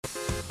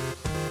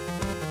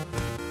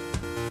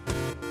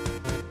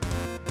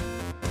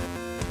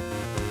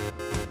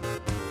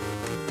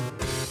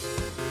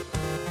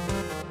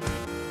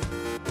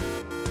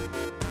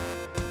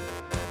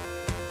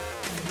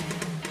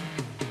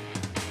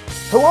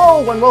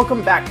Hello and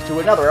welcome back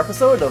to another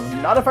episode of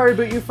Not If I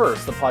Reboot You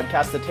First, the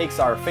podcast that takes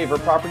our favorite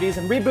properties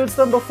and reboots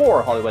them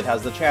before Hollywood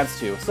has the chance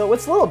to. So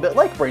it's a little bit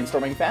like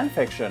brainstorming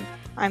fanfiction.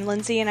 I'm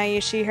Lindsay and I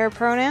use she, her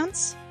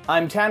pronouns.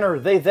 I'm Tanner,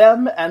 they,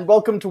 them, and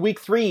welcome to week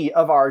 3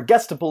 of our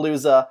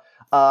Guestapalooza.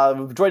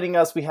 Joining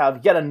us, we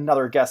have yet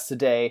another guest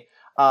today.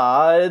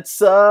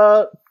 It's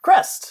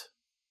Crest,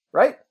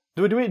 right?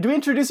 Do we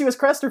introduce you as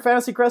Crest or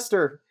Fantasy Crest,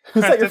 or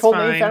is that your full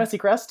name, Fantasy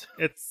Crest?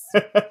 It's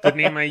the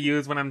name I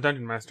use when I'm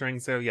dungeon mastering,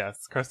 so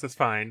yes, Crest is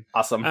fine.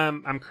 Awesome.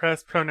 I'm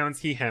Crest, pronouns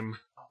he, him.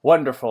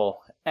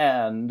 Wonderful.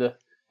 And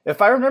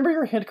if I remember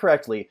your hint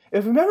correctly,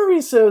 if memory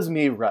serves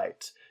me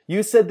right,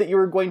 you said that you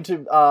were going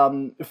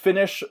to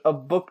finish a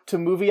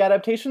book-to-movie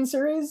adaptation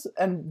series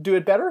and do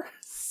it better?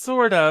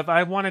 Sort of.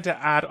 I wanted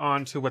to add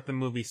on to what the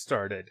movie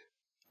started.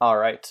 All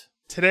right.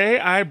 Today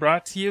I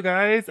brought to you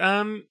guys,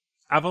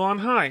 Avalon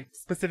High,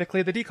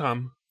 specifically the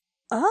DCOM.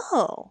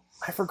 Oh.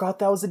 I forgot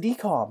that was a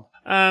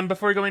DCOM.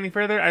 Before we go any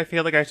further, I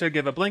feel like I should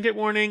give a blanket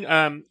warning.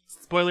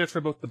 Spoilers for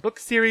both the book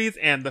series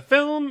and the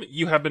film,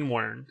 you have been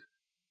warned.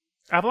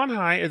 Avalon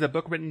High is a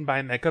book written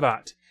by Meg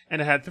Cabot,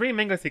 and it had 3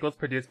 manga sequels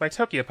produced by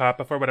Tokyopop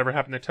before whatever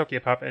happened to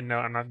Tokyopop, and no,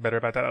 I'm not bitter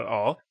about that at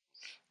all.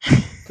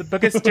 The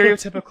book is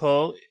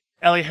stereotypical.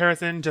 Ellie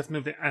Harrison just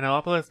moved to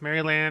Annapolis,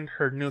 Maryland,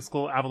 her new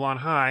school, Avalon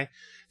High.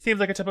 Seems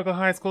like a typical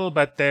high school,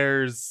 but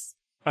there's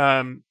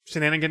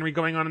shenaniganry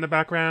going on in the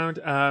background.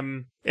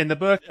 In the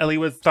book, Ellie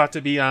was thought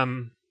to be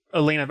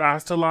Elaine of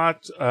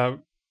Astolat,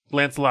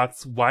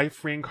 Lancelot's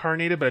wife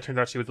reincarnated, but it turns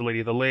out she was the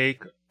Lady of the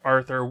Lake.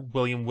 Arthur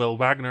William Will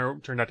Wagner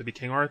turned out to be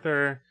King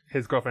Arthur.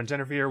 His girlfriend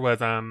Jennifer was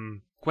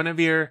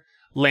Guinevere.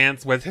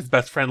 Lance was his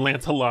best friend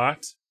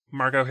Lancelot.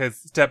 Margot, his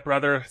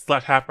stepbrother /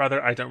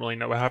 half-brother, I don't really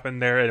know what happened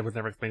there, it was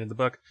never explained in the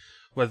book,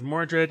 was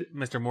Mordred.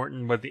 Mr.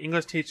 Morton was the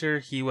English teacher.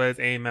 He was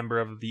a member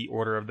of the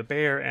Order of the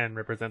Bear and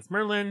represents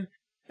Merlin.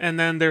 And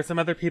then there's some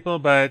other people,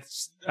 but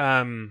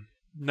none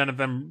of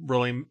them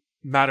really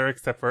matter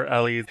except for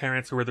Ellie's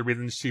parents, who were the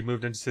reason she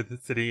moved into the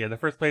city in the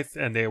first place,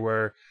 and they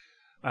were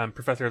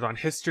professors on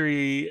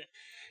history.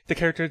 The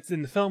characters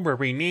in the film were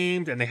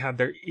renamed, and they had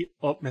their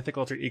mythic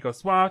alter ego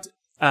swapped.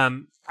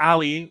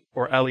 Ali,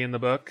 or Ellie in the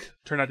book,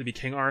 turned out to be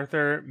King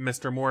Arthur.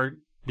 Mr. Moore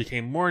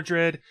became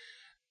Mordred.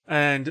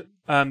 And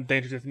they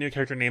introduced a new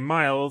character named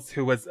Miles,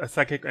 who was a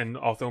psychic and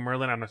also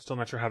Merlin. I'm still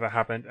not sure how that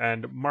happened.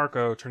 And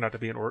Marco turned out to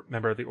be a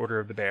member of the Order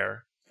of the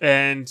Bear.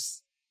 And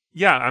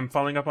yeah, I'm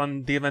following up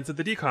on the events of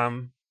the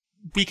DCOM.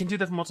 We can do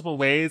this multiple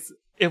ways.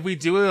 If we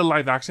do a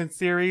live action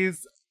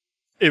series,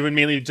 it would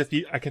mainly just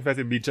be, I confess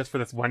it would be just for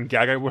this one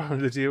gag I wanted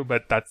to do,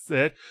 but that's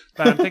it.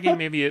 But I'm thinking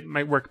maybe it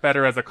might work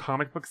better as a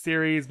comic book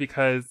series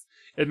because,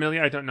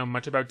 admittedly, I don't know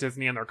much about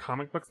Disney and their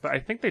comic books, but I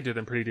think they do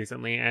them pretty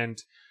decently.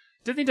 And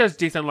Disney does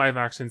decent live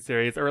action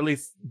series, or at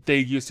least they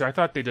used to. I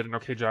thought they did an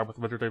okay job with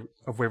Wizard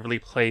of Waverly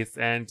Place,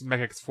 and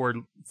Mega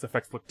X4's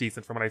effects look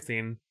decent from what I've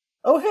seen.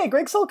 Oh, hey,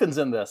 Greg Sulkin's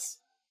in this.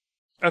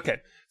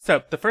 Okay,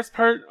 so the first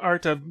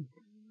part of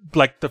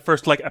the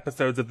first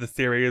episodes of the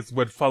series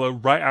would follow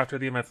right after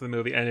the events of the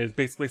movie, and it is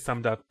basically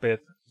summed up with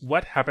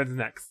what happens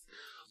next.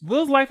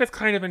 Will's life is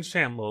kind of in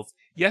shambles.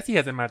 Yes, he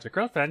has a magic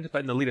girlfriend,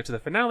 but in the lead up to the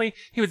finale,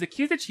 he was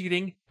accused of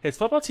cheating, his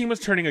football team was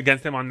turning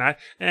against him on that,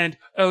 and,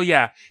 oh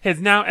yeah, his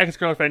now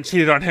ex-girlfriend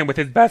cheated on him with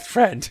his best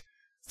friend.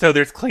 So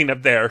there's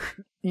cleanup there.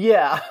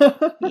 Yeah.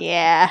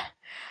 Yeah.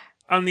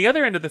 On the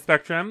other end of the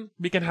spectrum,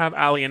 we can have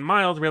Allie and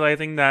Miles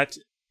realizing that,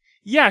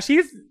 yeah,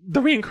 she's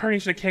the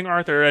reincarnation of King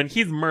Arthur, and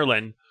he's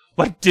Merlin.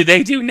 What do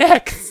they do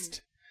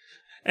next?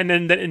 And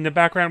then in the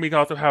background, we can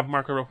also have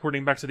Marco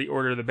reporting back to the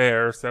Order of the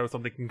Bear, so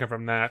something can come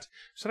from that.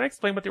 Should I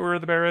explain what the Order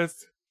of the Bear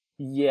is?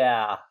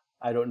 Yeah,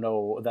 I don't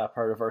know that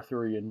part of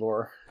Arthurian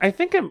lore. I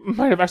think it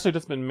might have actually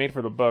just been made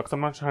for the books.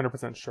 I'm not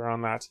 100% sure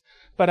on that.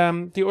 But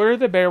the Order of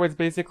the Bear was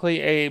basically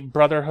a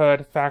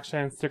brotherhood,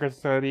 faction, secret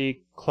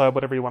society, club,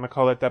 whatever you want to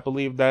call it, that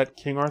believed that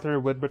King Arthur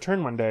would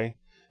return one day.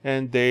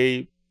 And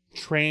they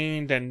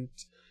trained and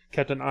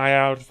kept an eye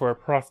out for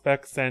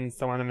prospects and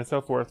so on and so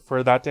forth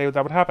for that day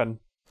that would happen.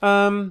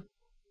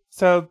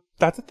 So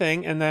that's a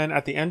thing. And then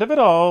at the end of it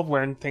all,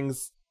 when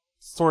things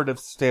sort of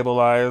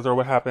stabilize or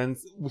what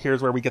happens,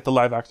 here's where we get the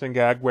live action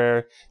gag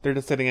where they're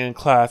just sitting in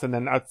class and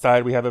then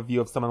outside we have a view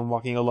of someone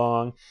walking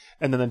along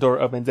and then the door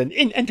opens and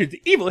in enters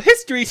the evil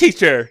history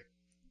teacher.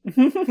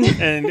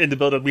 And in the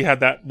build-up we had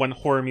that one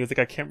horror music,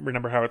 I can't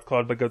remember how it's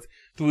called, but it goes,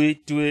 do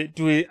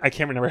it. I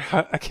can't remember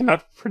how, I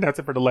cannot pronounce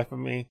it for the life of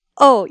me.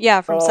 Oh,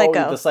 yeah, from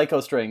Psycho. The Psycho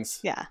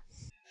strings. Yeah.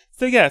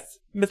 So yes,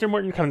 Mr.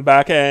 Morton comes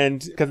back, and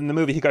because in the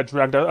movie he got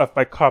dragged off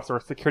by cops or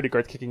security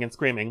guards kicking and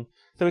screaming.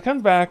 So he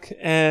comes back,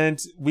 and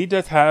we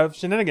just have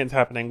shenanigans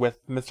happening with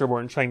Mr.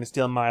 Morton trying to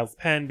steal Miles'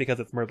 pen because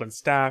it's Merlin's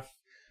staff,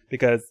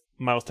 because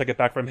Miles took it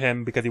back from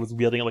him because he was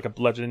wielding it like a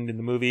bludgeon in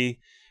the movie,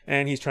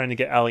 and he's trying to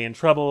get Allie in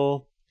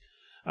trouble.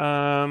 We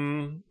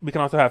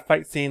can also have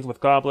fight scenes with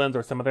goblins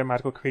or some other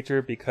magical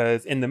creature,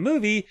 because in the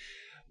movie,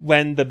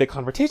 when the big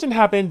confrontation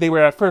happened, they were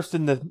at first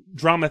in the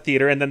drama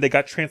theater, and then they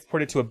got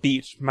transported to a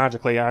beach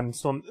magically. I'm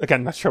still,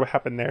 again, not sure what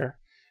happened there.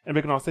 And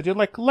we can also do,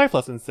 life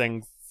lessons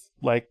things,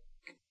 like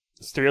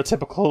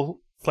stereotypical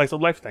slice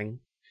of life thing.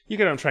 You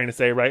get what I'm trying to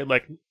say, right?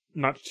 Like,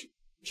 not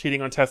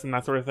cheating on tests and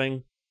that sort of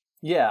thing.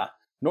 Yeah.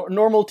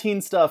 Normal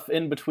teen stuff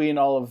in between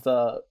all of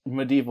the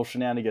medieval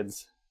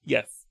shenanigans.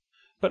 Yes.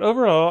 But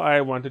overall, I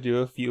want to do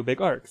a few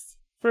big arcs.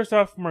 First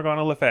off,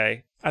 Morgana Le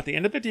Fay. At the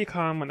end of the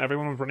decom, when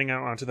everyone was running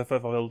out onto the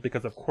football field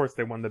because of course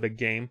they won the big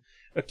game,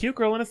 a cute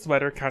girl in a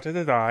sweater catches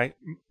his eye,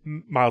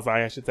 Miles'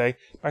 eye I should say,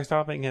 by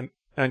stopping him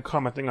and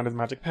commenting on his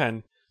magic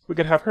pen. We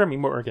could have her meet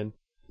Morgan.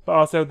 But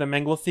also, the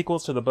Mangle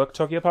sequels to the book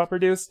Tokyopop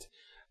produced,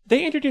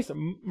 they introduced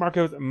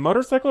Marco's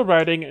motorcycle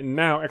riding,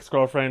 now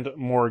ex-girlfriend,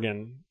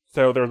 Morgan.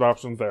 So there's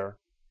options there.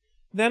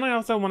 Then I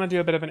also want to do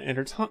a bit of an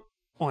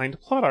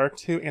intertwined plot arc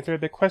to answer a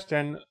big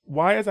question: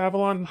 why is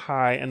Avalon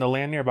High and the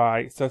land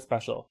nearby so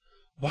special?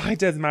 Why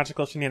does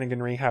magical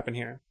shenaniganry happen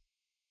here?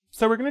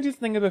 So we're going to do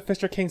something of a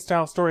Fisher King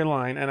style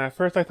storyline, and at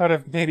first I thought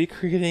of maybe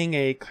creating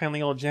a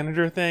kindly old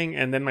janitor thing,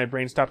 and then my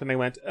brain stopped and I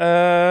went,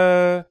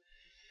 So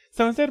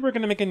instead we're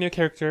going to make a new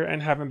character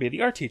and have him be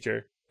the art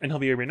teacher. And he'll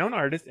be a renowned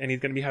artist, and he's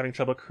going to be having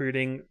trouble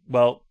creating,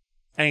 well,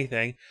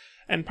 anything.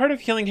 And part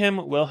of healing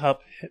him will help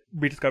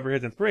rediscover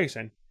his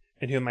inspiration.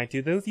 And who might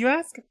do those, you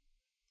ask?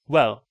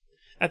 Well,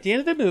 at the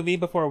end of the movie,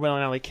 before Will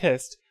and Allie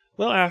kissed,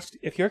 Will asked,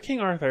 if you're King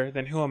Arthur,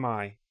 then who am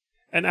I?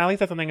 And Allie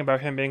said something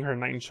about him being her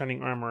knight in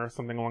shining armor or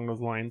something along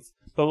those lines,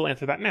 but we'll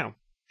answer that now.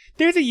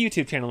 There's a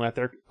YouTube channel out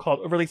there called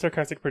Overly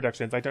Sarcastic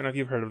Productions. I don't know if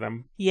you've heard of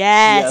them.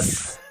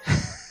 Yes.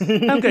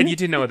 Oh good, you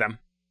do know them.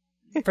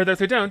 For those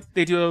who don't,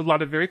 they do a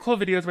lot of very cool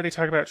videos where they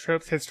talk about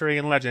tropes, history,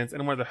 and legends,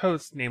 and one of the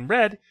hosts, named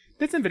Red,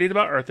 did some videos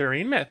about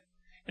Arthurian myth.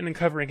 And in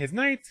covering his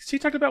knights, she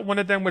talked about one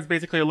of them was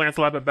basically a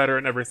Lancelot but better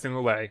in every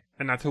single way,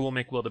 and that's who we'll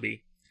make Will to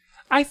be.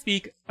 I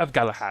speak of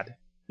Galahad.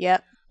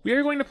 Yep. We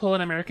are going to pull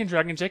an American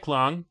dragon Jake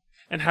Long,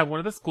 and have one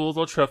of the school's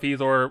old trophies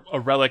or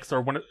relics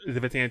or one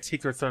of its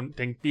antiques or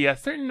something be a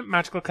certain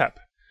magical cup.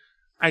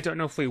 I don't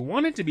know if we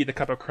want it to be the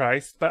Cup of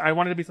Christ, but I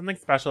want it to be something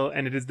special,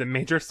 and it is the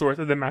major source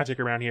of the magic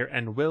around here,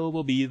 and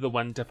Will be the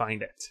one to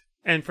find it.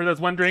 And for those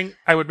wondering,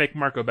 I would make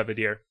Marco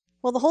Belvedere.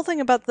 Well, the whole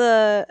thing about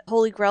the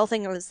Holy Grail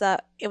thing was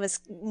that it was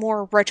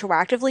more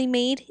retroactively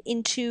made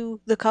into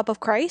the Cup of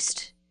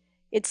Christ.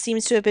 It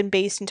seems to have been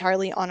based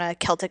entirely on a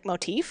Celtic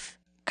motif.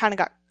 Kind of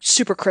got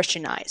super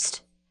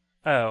Christianized.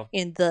 Oh.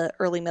 In the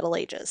early Middle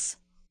Ages.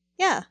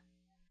 Yeah.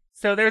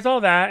 So there's all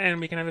that, and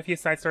we can have a few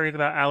side stories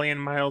about Allie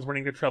and Miles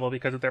running into trouble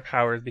because of their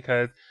powers,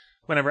 because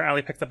whenever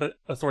Allie picks up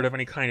a sword of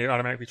any kind, it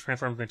automatically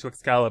transforms into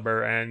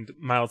Excalibur, and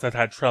Miles has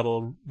had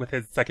trouble with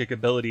his psychic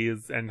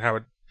abilities and how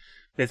it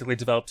basically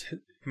developed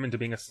him into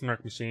being a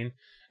snark machine.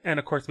 And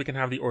of course we can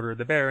have the Order of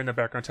the Bear in the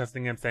background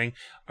testing him, saying,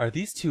 are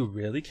these two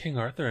really King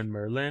Arthur and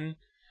Merlin?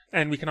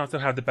 And we can also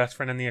have the best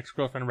friend and the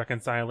ex-girlfriend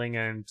reconciling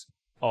and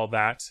all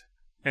that,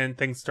 and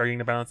things starting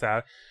to balance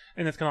out.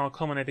 And this can all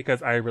culminate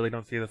because I really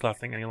don't see this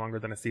lasting any longer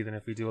than a season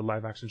if we do a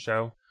live-action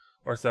show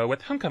or so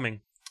with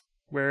Homecoming,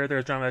 where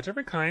there's drama of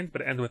different kinds,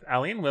 but it ends with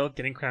Allie and Will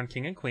getting crowned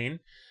king and queen,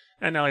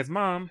 and Allie's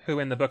mom, who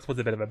in the books was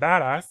a bit of a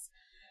badass,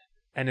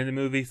 and in the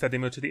movie said they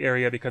moved to the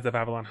area because of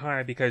Avalon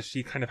High because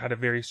she kind of had a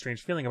very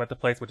strange feeling about the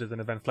place, which is an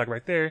event flag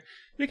right there.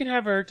 We can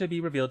have her to be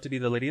revealed to be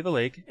the Lady of the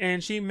Lake,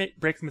 and she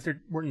breaks Mr.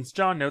 Wharton's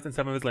jaw, nose, and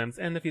some of his limbs,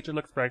 and the future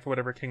looks bright for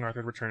whatever King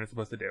Arthur's return is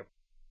supposed to do.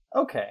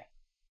 Okay.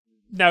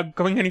 Now,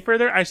 going any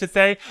further, I should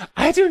say,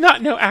 I do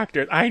not know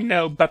actors. I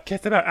know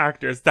bupkis about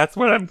actors. That's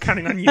what I'm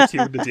counting on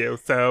YouTube to do.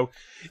 So,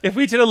 if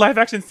we did a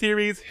live-action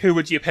series, who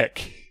would you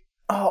pick?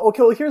 Oh,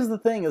 okay, well, here's the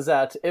thing, is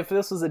that if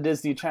this was a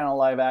Disney Channel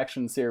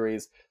live-action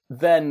series,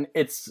 then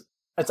it's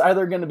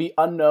either going to be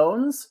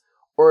unknowns,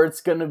 or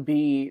it's going to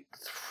be...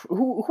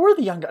 Who are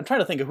the young... I'm trying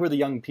to think of who are the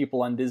young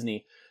people on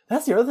Disney.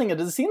 That's the other thing.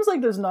 It seems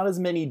like there's not as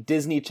many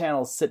Disney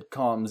Channel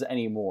sitcoms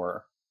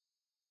anymore.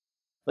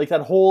 Like,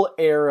 that whole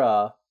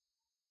era...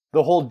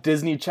 The whole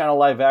Disney Channel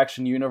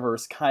live-action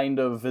universe kind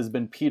of has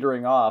been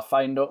petering off.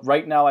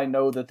 Right now I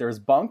know that there's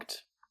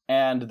Bunked,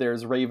 and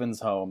there's Raven's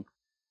Home.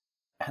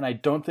 And I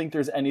don't think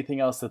there's anything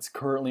else that's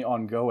currently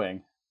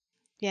ongoing.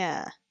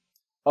 Yeah.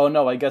 Oh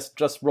no, I guess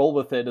Just Roll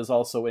With It is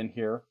also in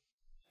here.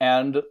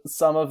 And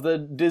some of the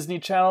Disney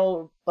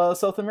Channel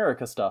South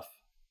America stuff.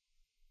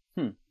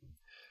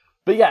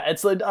 But yeah,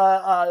 it's like,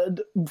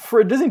 for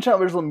a Disney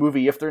Channel original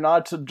movie, if they're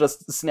not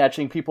just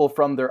snatching people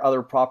from their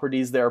other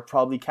properties, they're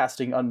probably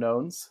casting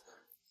unknowns.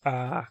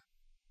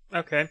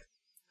 Okay.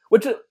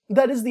 Which,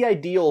 that is the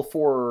ideal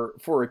for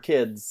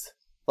kids,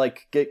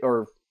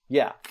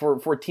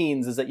 for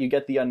teens, is that you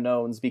get the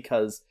unknowns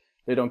because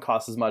they don't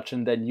cost as much,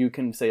 and then you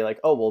can say like,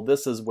 oh, well,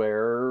 this is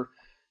where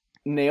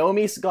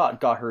Naomi Scott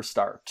got her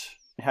start.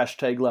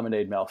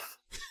 #LemonadeMouth.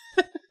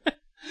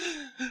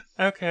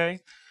 Okay.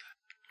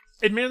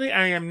 Admittedly,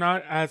 I am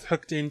not as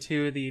hooked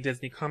into the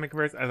Disney comic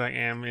verse as I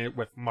am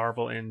with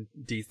Marvel and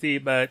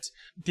DC, but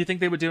do you think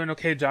they would do an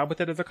okay job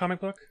with it as a comic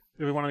book?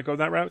 Do we want to go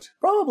that route?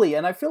 Probably,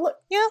 and I feel like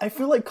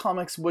Yeah.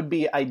 comics would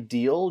be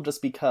ideal just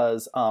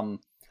because,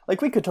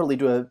 we could totally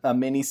do a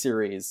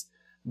mini-series,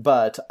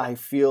 but I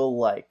feel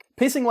like,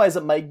 pacing-wise,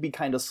 it might be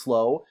kind of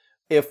slow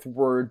if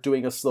we're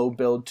doing a slow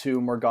build to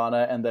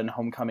Morgana and then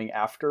Homecoming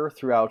after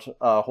throughout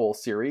a whole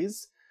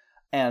series.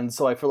 And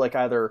so I feel like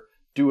either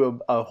do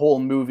a whole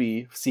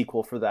movie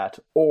sequel for that,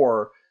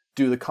 or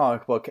do the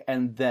comic book,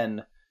 and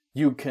then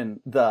you can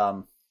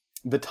the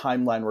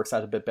timeline works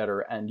out a bit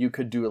better, and you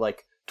could do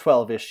like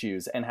 12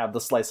 issues and have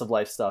the slice of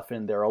life stuff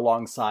in there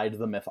alongside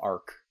the myth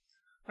arc.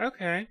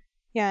 Okay.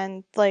 Yeah,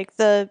 and like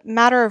the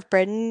Matter of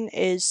Britain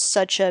is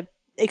such a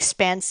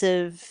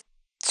expansive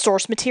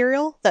source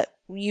material that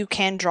you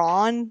can draw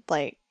on,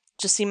 like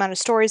just the amount of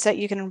stories that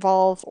you can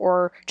involve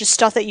or just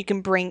stuff that you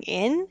can bring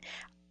in.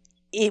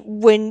 It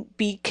wouldn't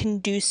be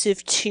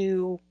conducive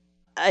to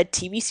a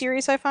TV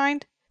series, I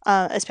find,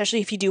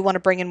 especially if you do want to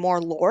bring in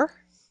more lore.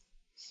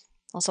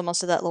 Also,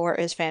 most of that lore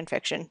is fan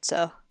fiction,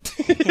 so.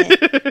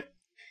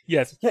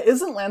 Yes. Yeah,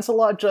 isn't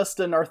Lancelot just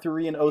an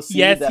Arthurian OC?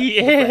 Yes, he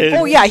is.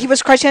 Oh yeah, he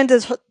was Chrétien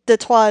de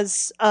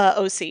Troyes'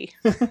 OC.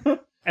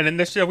 And in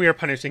this show, we are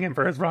punishing him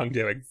for his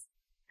wrongdoings.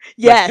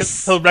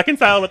 Yes. He'll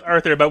reconcile with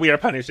Arthur, but we are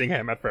punishing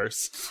him at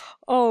first.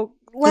 Oh,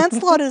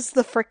 Lancelot is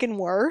the frickin'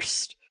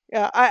 worst.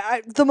 Yeah,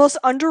 I the most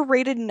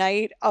underrated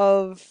knight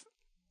of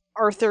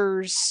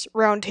Arthur's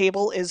Round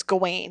Table is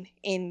Gawain,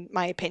 in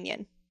my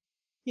opinion.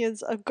 He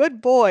is a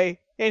good boy,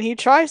 and he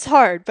tries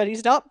hard, but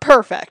he's not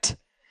perfect.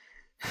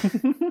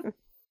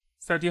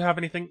 So do you have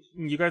anything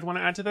you guys want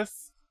to add to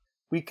this?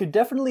 We could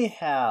definitely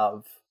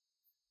have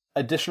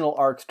additional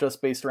arcs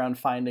just based around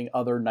finding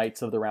other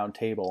Knights of the Round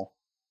Table.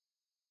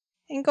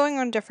 And going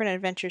on different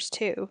adventures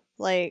too.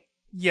 Like,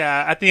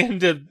 Yeah, at the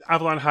end of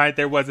Avalon High,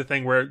 there was a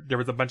thing where there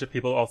was a bunch of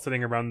people all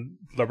sitting around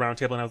the round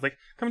table, and I was like,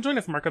 come join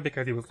us, Marco,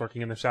 because he was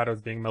lurking in the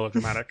shadows being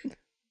melodramatic.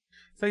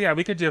 So yeah,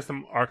 we could do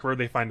some arc where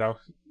they find out,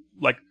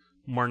 like,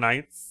 more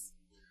knights.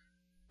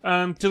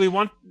 Do we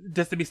want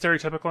this to be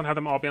stereotypical and have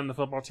them all be on the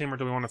football team, or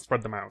do we want to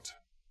spread them out?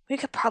 we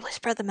could probably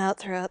spread them out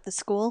throughout the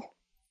school.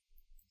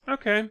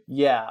 Okay.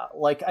 Yeah,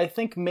 like, I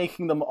think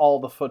making them all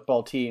the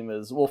football team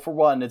is, well, for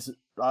one, it's,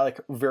 like,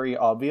 very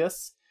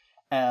obvious.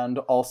 And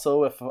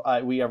also, if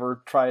we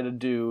ever try to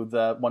do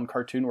the one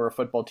cartoon where a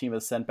football team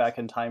is sent back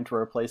in time to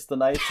replace the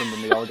Knights, and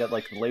then they all get,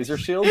 like, laser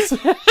shields,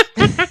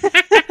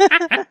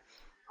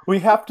 we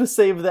have to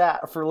save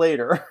that for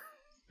later.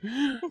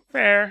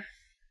 Fair.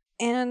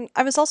 And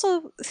I was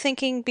also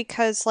thinking,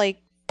 because, like,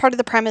 part of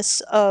the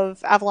premise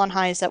of Avalon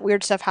High is that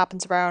weird stuff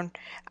happens around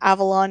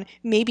Avalon.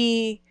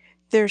 Maybe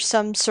there's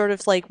some sort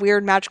of, like,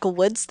 weird magical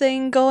woods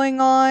thing going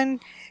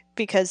on,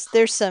 because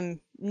there's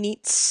some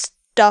neat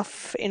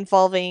stuff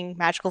involving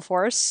magical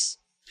forests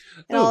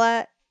and all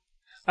that.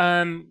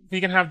 We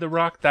can have the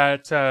rock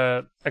that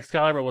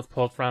Excalibur was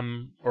pulled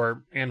from,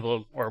 or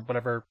anvil, or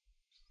whatever.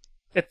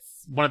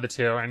 It's one of the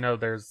two. I know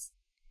there's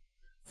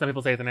some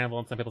people say it's an anvil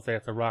and some people say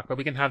it's a rock, but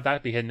we can have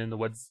that be hidden in the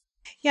woods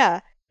Yeah.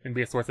 and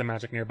be a source of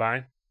magic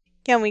nearby.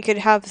 Yeah, and we could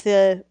have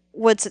the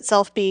woods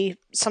itself be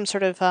some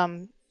sort of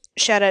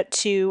shout out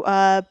to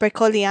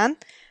Bricolian,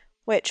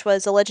 which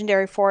was a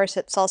legendary forest.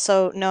 It's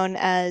also known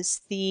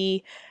as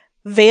the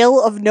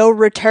Vale of No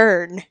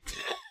Return.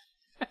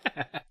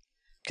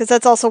 Because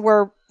that's also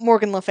where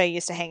Morgan Le Fay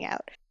used to hang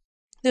out.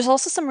 There's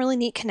also some really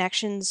neat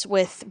connections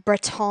with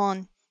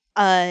Breton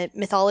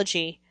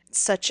mythology,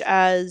 such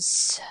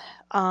as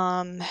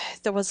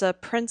there was a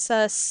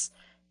princess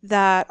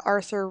that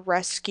Arthur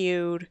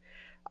rescued,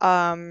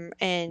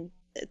 and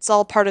it's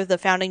all part of the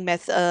founding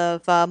myth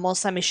of Mont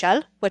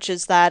Saint-Michel, which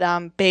is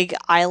that big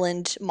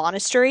island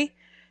monastery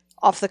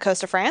off the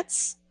coast of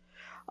France.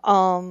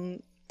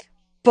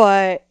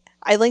 But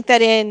I linked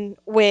that in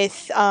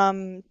with,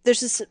 there's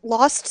this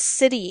lost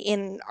city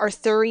in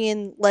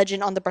Arthurian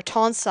legend on the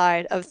Breton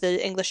side of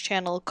the English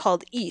Channel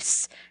called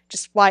Ys,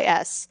 just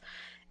Y-S.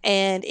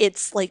 And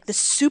it's like the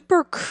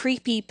super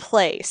creepy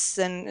place,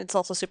 and it's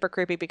also super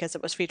creepy because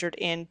it was featured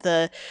in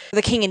the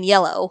King in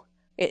Yellow.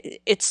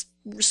 It's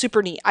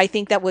super neat. I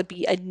think that would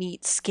be a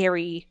neat,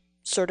 scary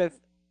sort of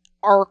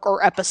arc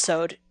or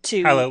episode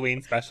to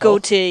Halloween special. go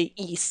to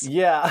Ys.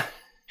 Yeah.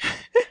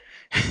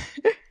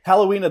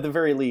 Halloween at the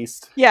very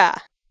least. Yeah.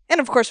 And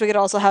of course we could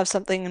also have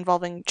something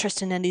involving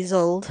Tristan and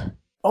Isolde.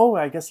 Oh,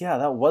 I guess, yeah,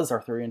 that was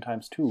Arthurian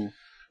times too.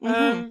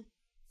 Mm-hmm.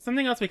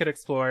 Something else we could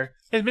explore.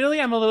 Admittedly,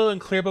 I'm a little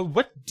unclear, but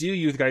what do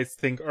you guys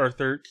think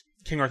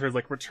King Arthur's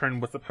like return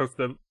was supposed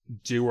to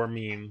do or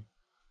mean?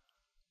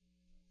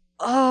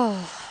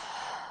 Oh.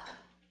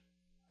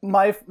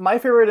 My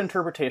favorite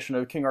interpretation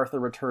of King Arthur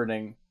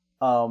returning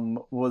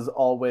was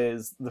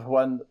always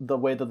the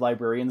way the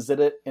librarians did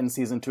it in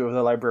season 2 of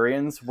the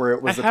Librarians, where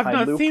it was a time loop. I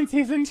have not seen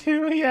season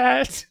 2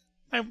 yet.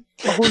 Oh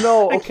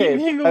no! Okay,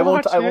 I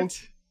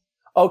won't.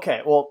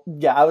 Okay, well,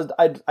 yeah,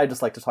 I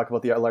just like to talk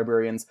about the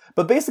librarians,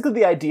 but basically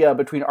the idea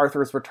between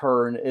Arthur's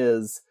return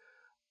is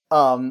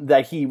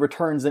that he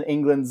returns in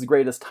England's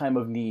greatest time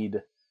of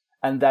need,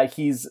 and that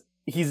he's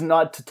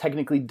not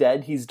technically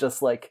dead. He's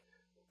just like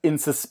in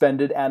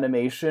suspended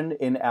animation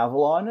in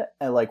Avalon,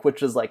 and like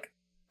which is like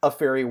a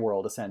fairy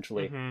world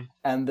essentially. Mm-hmm.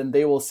 And then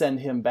they will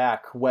send him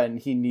back when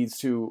he needs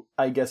to,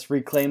 I guess,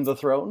 reclaim the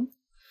throne.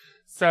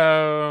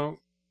 So,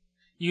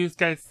 you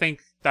guys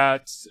think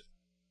that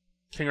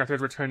King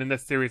Arthur's return in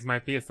this series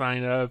might be a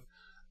sign of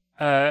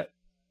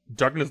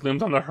darkness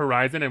looms on the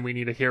horizon and we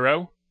need a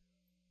hero?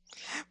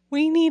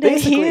 We need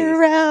Basically. a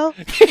hero.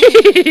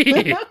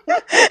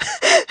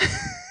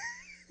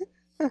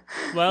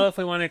 Well, if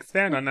we want to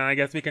expand on that, I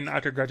guess we can,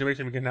 after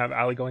graduation, we can have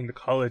Allie going to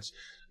college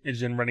and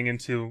Jin running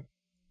into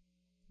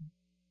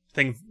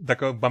things that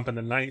go bump in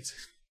the night.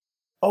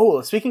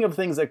 Oh, speaking of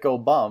things that go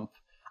bump,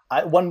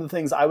 one of the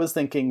things I was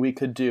thinking we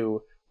could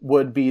do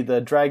would be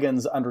the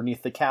dragons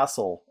underneath the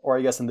castle. Or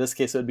I guess in this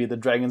case it would be the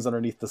dragons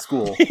underneath the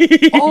school.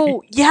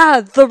 Oh,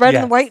 yeah, the red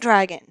Yes. and white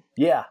dragon.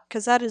 Yeah.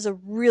 Because that is a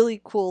really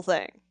cool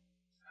thing.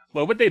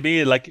 What would they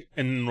be like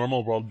in the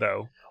normal world,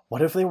 though?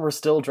 What if they were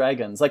still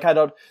dragons? Like, I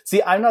don't...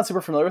 See, I'm not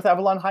super familiar with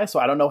Avalon High, so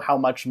I don't know how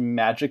much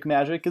magic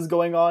is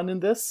going on in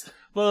this.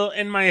 Well,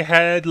 in my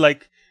head,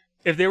 like,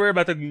 if they were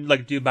about to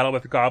like do battle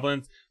with the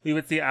goblins, we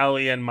would see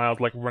Allie and Miles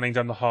like running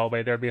down the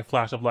hallway. There'd be a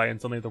flash of light, and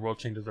suddenly the world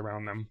changes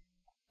around them.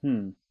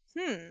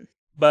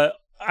 But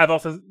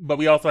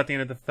we also at the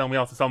end of the film, we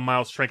also saw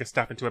Miles shrink a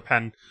step into a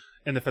pen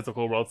in the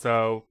physical world.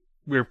 So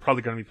we're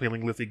probably going to be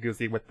feeling loosey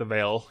goosey with the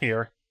veil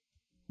here.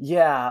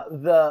 Yeah,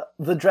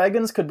 the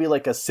dragons could be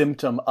like a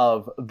symptom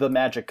of the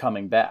magic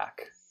coming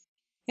back.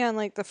 Yeah, and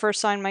like the first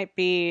sign might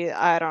be,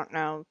 I don't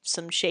know,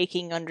 some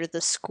shaking under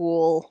the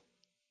school,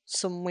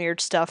 some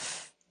weird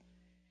stuff,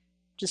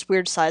 just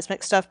weird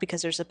seismic stuff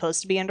because they're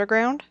supposed to be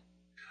underground.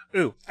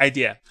 Ooh,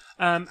 idea.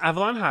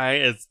 Avalon High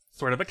is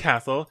sort of a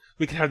castle.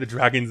 We could have the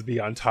dragons be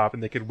on top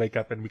and they could wake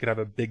up and we could have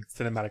a big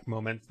cinematic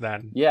moment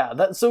then.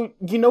 Yeah, so,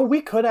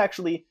 we could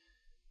actually...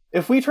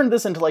 If we turned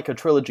this into like a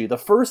trilogy, the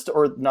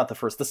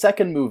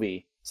second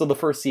movie, so the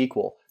first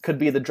sequel, could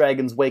be the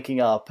dragons waking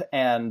up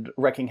and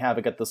wreaking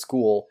havoc at the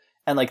school.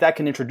 And like that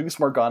can introduce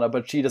Morgana,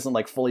 but she doesn't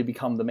like fully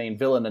become the main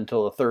villain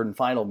until the third and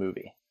final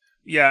movie.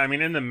 Yeah, I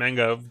mean, in the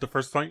manga, the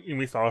first thing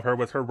we saw of her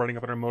was her running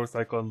up on her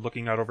motorcycle and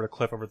looking out over the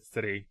cliff over the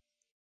city.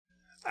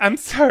 I'm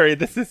sorry,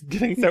 this is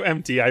getting so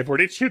empty. I've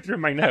already chewed through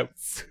my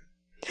notes.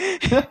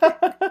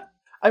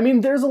 I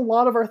mean, there's a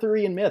lot of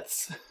Arthurian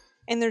myths.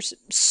 And there's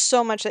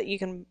so much that you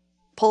can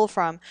pull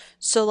from.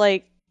 So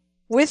like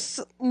with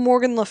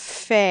Morgan Le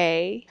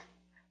Fay,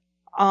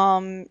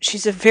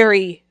 she's a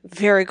very,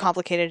 very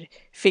complicated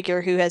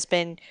figure who has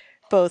been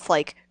both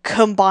like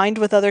combined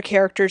with other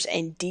characters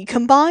and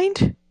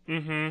decombined.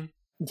 Mm-hmm.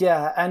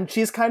 Yeah, and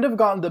she's kind of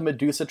gotten the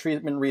Medusa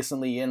treatment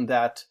recently in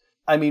that,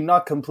 I mean,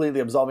 not completely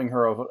absolving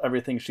her of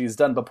everything she's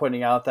done, but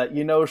pointing out that,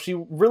 she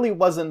really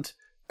wasn't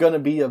gonna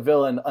be a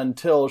villain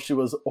until she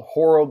was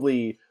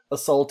horribly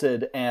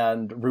assaulted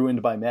and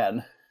ruined by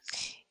men.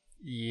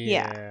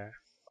 Yeah.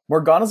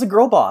 Morgana's a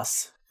girl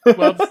boss.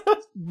 Well,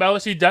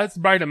 if she does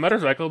ride a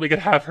motorcycle, we could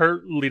have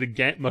her lead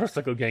a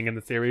motorcycle gang in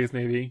the series,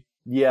 maybe.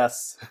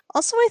 Yes.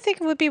 Also, I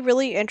think it would be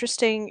really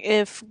interesting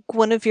if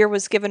Guinevere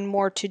was given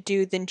more to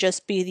do than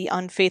just be the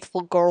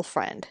unfaithful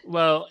girlfriend.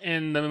 Well,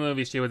 in the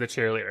movie, she was a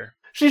cheerleader.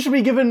 She should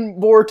be given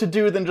more to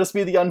do than just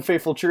be the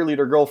unfaithful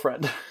cheerleader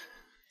girlfriend.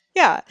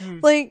 Yeah,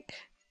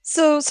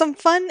 so some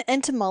fun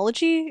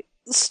etymology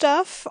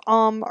stuff.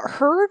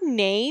 Her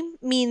name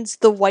means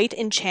the white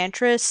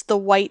enchantress, the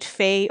white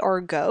fae,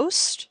 or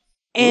ghost.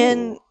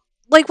 And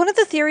like one of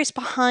the theories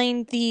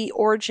behind the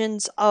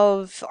origins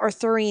of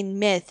Arthurian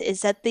myth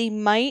is that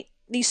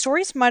these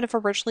stories might have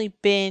originally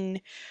been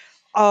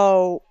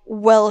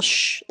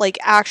Welsh, like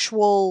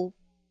actual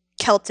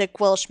Celtic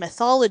Welsh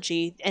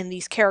mythology, and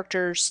these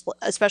characters,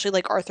 especially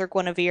like Arthur,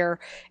 Guinevere,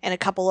 and a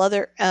couple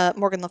other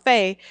Morgan Le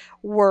Fay,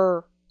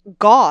 were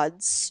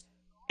gods.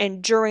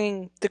 And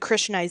during the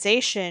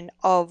Christianization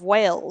of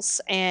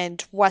Wales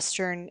and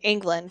Western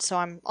England, so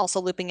I'm also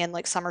looping in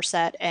like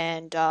Somerset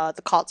and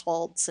the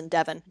Cotswolds and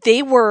Devon,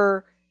 they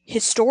were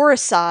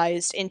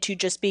historicized into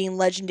just being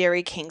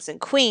legendary kings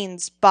and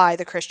queens by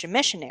the Christian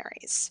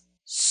missionaries.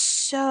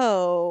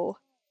 So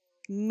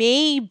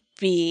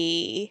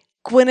maybe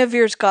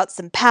Guinevere's got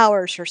some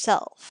powers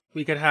herself.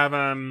 We could have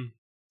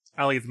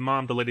Allie's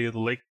mom, the Lady of the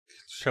Lake,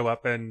 show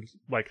up and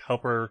like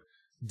help her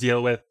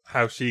deal with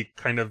how she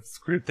kind of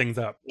screwed things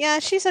up. Yeah,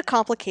 she's a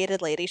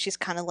complicated lady. She's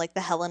kind of like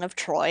the Helen of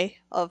Troy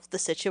of the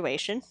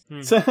situation.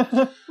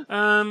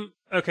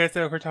 Okay,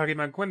 so if we're talking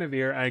about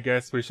Guinevere, I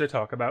guess we should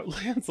talk about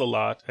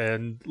Lancelot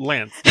and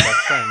Lance, the best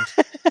friend.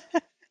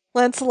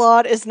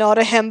 Lancelot is not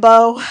a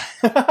himbo.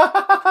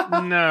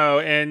 No,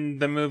 in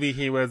the movie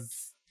he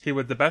was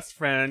the best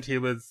friend, he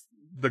was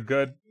the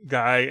good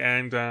guy,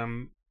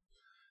 and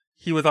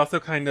he was also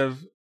kind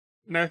of,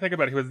 now I think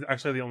about it, he was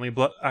actually the only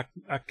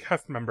a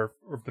cast member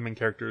of the main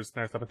characters.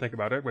 Now I stop and think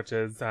about it, which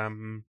is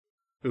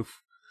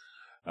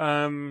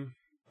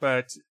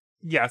but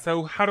yeah,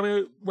 so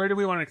where do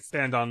we want to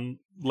expand on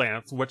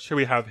Lance? What should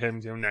we have him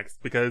do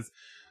next? Because,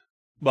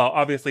 well,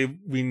 obviously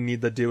we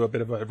need to do a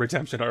bit of a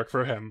redemption arc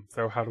for him.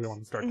 So how do we want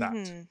to start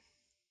that?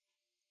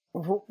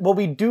 Well,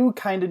 we do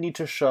kind of need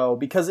to show,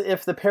 because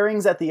if the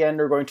pairings at the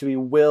end are going to be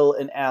Will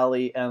and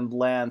Allie and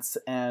Lance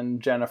and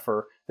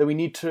Jennifer, then we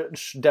need to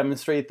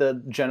demonstrate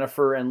that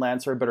Jennifer and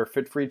Lance are a better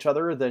fit for each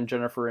other than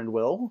Jennifer and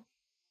Will.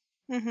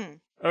 Mm-hmm.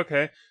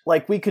 Okay.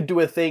 Like, we could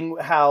do a thing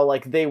how,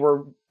 like, they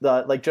were,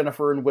 like,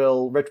 Jennifer and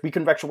Will, we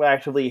can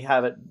retroactively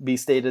have it be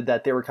stated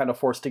that they were kind of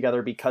forced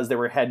together because they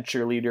were head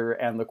cheerleader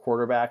and the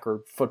quarterback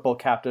or football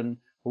captain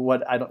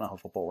what I don't know how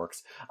football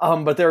works.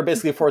 But they were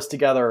basically forced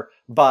together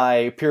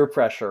by peer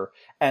pressure,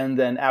 and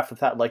then after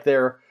that,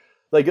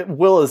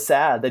 Will is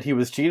sad that he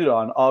was cheated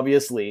on,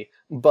 obviously,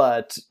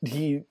 but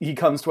he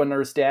comes to an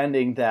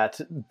understanding that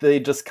they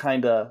just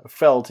kind of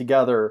fell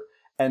together,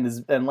 and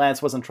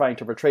Lance wasn't trying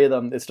to betray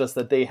them. It's just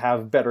that they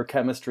have better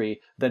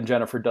chemistry than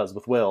Jennifer does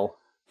with Will.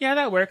 Yeah,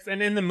 that works.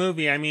 And in the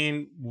movie, I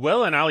mean,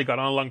 Will and Allie got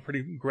on along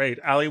pretty great.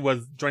 Allie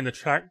joined the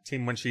track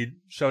team when she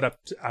showed up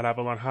at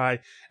Avalon High,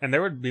 and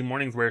there would be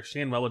mornings where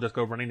she and Will would just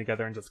go running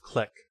together and just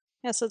click.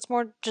 Yeah, so it's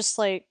more just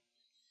like,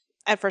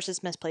 at first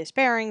it's misplaced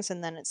bearings,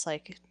 and then it's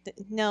like,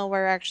 no,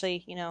 we're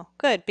actually,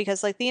 good.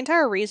 Because, like, the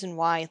entire reason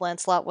why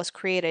Lancelot was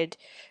created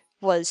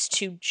was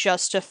to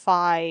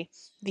justify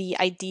the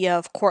idea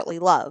of courtly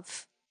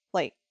love.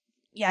 Like,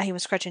 yeah, he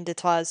was Gretchen de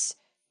Troyes'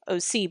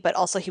 OC, but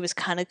also he was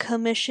kind of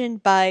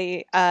commissioned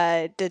by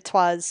de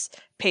Troyes'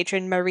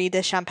 patron Marie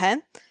de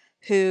Champagne,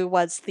 who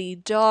was the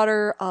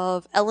daughter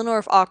of Eleanor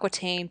of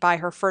Aquitaine by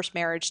her first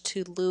marriage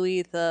to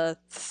Louis the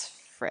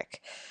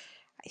Frick.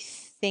 I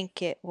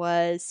think it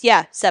was,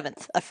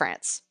 7th of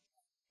France.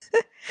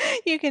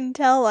 You can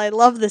tell I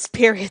love this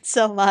period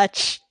so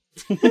much.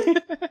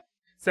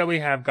 So we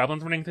have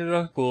goblins running through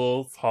the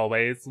schools,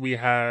 hallways. We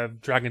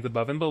have dragons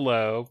above and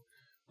below.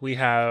 We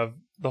have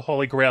the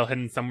Holy Grail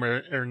hidden somewhere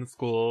in the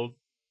school.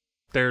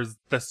 There's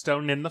the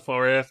stone in the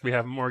forest. We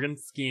have Morgan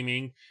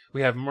scheming.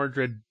 We have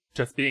Mordred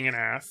just being an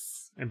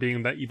ass and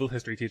being that evil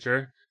history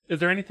teacher.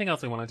 Is there anything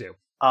else we want to do?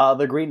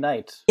 The Green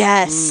Knight.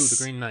 Yes. Ooh,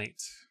 the Green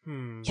Knight.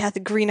 Yeah, the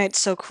Green Knight's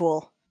so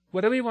cool.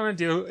 What do we want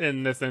to do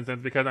in this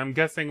instance? Because I'm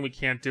guessing we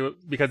can't do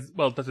it because,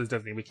 well, this is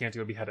Disney. We can't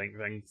do a beheading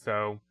thing,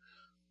 so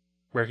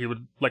where he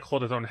would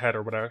hold his own head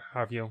or whatever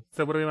have you.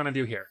 So what do we want to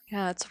do here?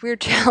 Yeah, it's a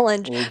weird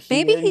challenge. Well,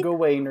 maybe he and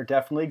Gawain are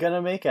definitely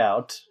gonna make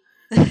out.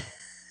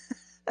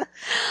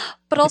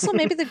 But also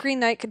maybe the Green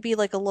Knight could be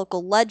like a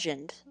local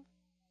legend,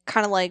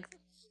 kind of like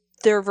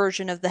their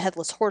version of the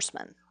Headless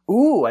Horseman.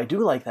 Ooh, I do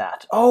like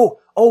that. Oh,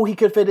 he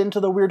could fit into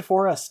the weird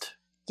forest.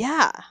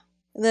 Yeah.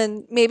 And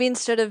then maybe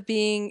instead of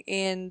being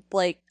in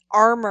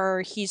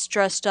armor, he's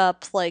dressed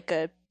up like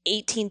a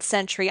 18th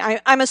century.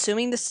 I'm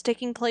assuming this is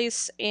taking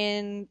place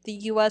in the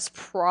U.S.,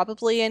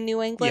 probably in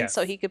New England, Yes.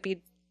 so he could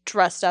be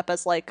dressed up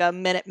as like a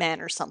Minuteman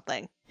or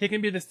something. He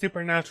can be the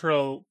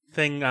supernatural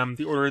thing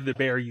the Order of the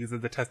Bear uses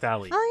to test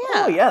Allie. Oh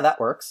yeah. Oh yeah, that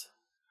works.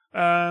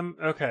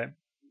 Okay.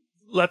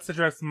 Let's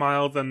address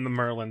Miles and the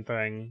Merlin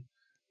thing.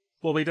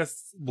 Will we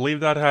just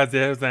leave that as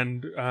is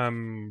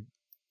and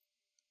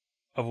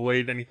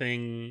avoid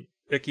anything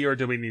icky, or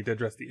do we need to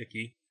address the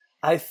icky?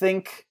 I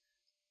think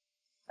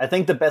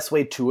the best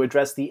way to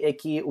address the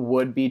icky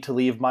would be to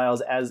leave Miles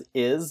as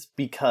is,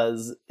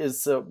 because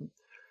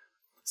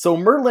so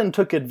Merlin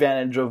took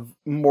advantage of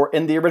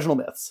in the original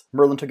myths.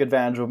 Merlin took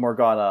advantage of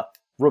Morgana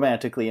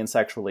romantically and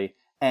sexually,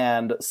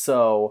 and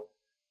so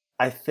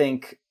I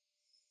think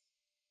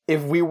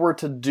if we were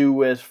to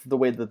do it the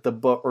way that the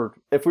book, or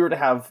if we were to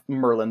have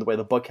Merlin the way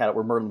the book had it,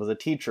 where Merlin was a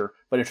teacher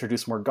but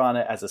introduced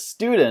Morgana as a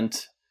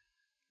student.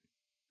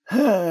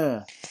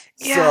 Yeah,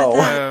 so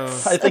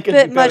that's I think a it'd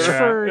bit be much better.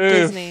 for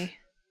Disney.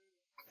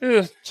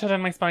 Ugh, shut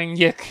on my spine,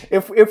 yick.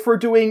 If we're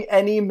doing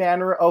any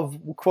manner of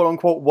quote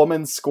unquote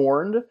woman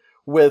scorned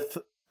with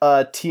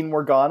Teen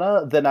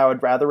Morgana, then I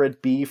would rather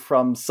it be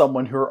from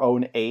someone her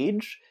own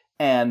age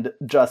and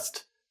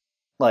just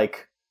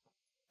like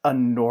a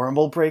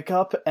normal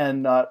breakup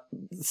and not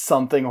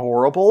something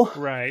horrible.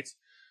 Right.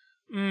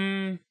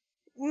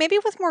 Maybe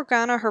with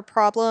Morgana, her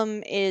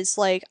problem is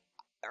like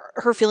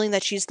her feeling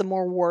that she's the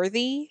more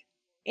worthy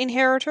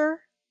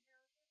inheritor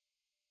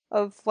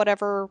of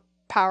whatever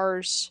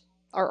powers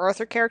our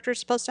Arthur character is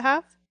supposed to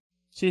have.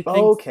 She thinks,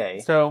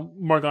 Okay. So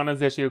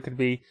Morgana's issue could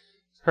be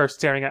her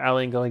staring at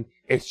Allie and going,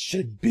 "It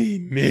should be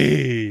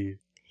me."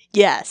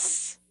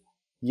 Yes.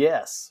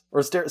 Yes.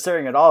 Or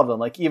staring at all of them,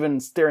 like even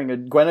staring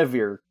at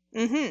Guinevere.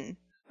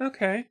 Mm-hmm.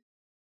 Okay.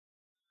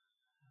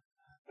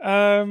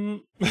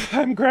 I'm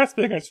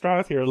grasping at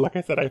straws here. Like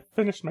I said, I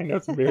finished my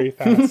notes very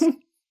fast.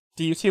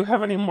 Do you two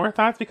have any more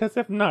thoughts? Because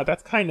if not,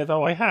 that's kind of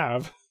all I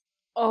have.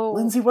 Oh.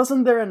 Lindsay,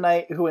 wasn't there a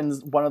knight who in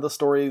one of the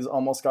stories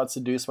almost got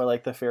seduced by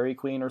like the fairy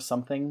queen or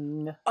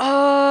something?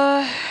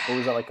 Or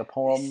was that like a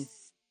poem?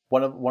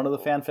 One of the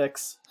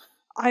fanfics?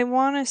 I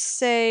want to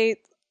say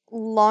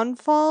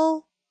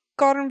Launfal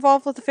got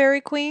involved with the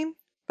Fairy Queen,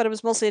 but it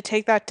was mostly to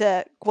take that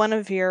to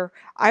Guinevere.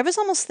 I was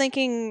almost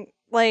thinking,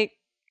 like,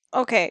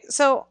 okay,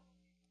 so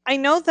I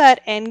know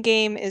that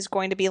Endgame is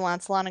going to be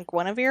Lancelot and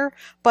Guinevere,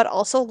 but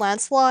also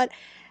Lancelot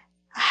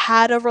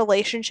had a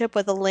relationship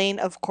with Elaine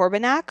of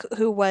Corbinac,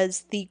 who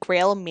was the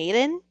Grail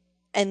Maiden,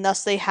 and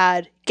thus they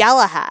had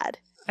Galahad.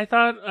 I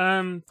thought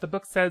the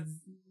book said,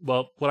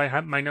 well, what I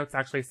had, my notes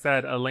actually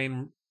said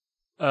Elaine,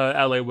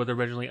 L.A. was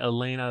originally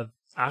Elena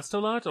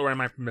Astolot, or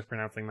am I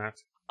mispronouncing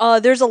that?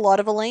 There's a lot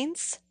of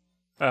Elaines.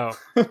 Oh.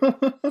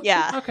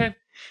 Yeah. Okay.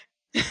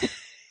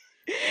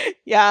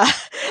 Yeah.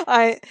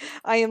 I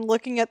am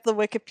looking at the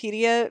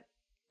Wikipedia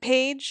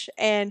page,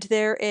 and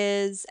there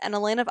is an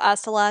Elaine of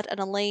Astolat, an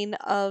Elaine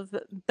of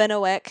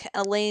Benoek,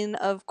 Elaine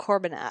of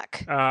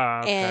Corbenac.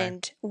 Ah, okay.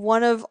 And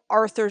one of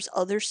Arthur's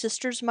other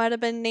sisters might have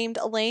been named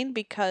Elaine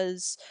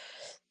because,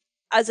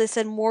 as I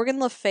said, Morgan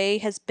Le Fay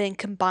has been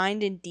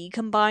combined and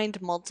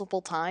decombined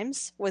multiple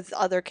times with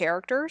other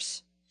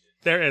characters.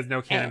 There is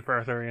no canon for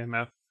Arthurian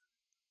myth.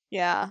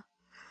 Yeah.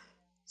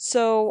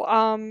 So,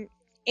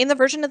 in the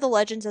version of the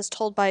legends as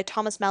told by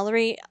Thomas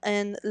Mallory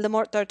in Le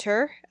Mort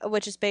d'Arthur,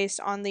 which is based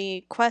on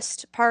the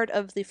quest part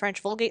of the French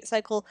Vulgate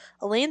cycle,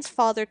 Elaine's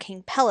father,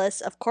 King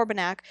Pellas of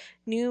Corbenac,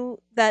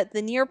 knew that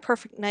the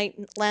near-perfect knight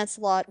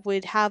Lancelot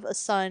would have a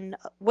son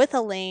with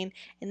Elaine,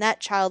 and that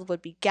child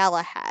would be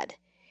Galahad,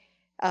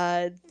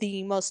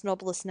 the most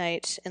noblest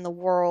knight in the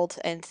world,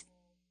 and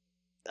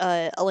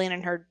Elaine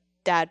and her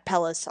dad,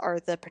 Pellas,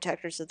 are the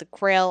protectors of the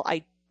Grail.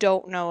 I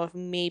don't know if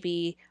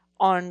maybe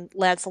on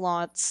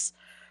Lance's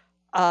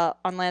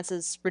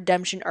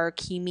redemption arc,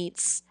 he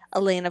meets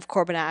Elaine of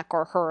Corbenac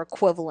or her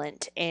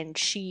equivalent, and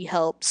she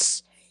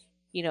helps,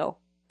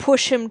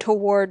 push him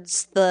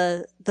towards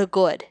the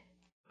good.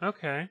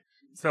 Okay.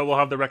 So we'll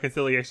have the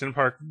reconciliation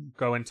part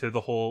go into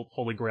the whole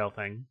Holy Grail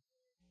thing.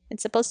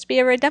 It's supposed to be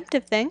a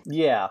redemptive thing.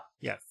 Yeah.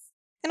 Yes.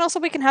 And also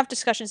we can have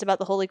discussions about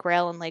the Holy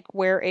Grail and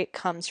where it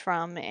comes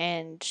from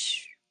and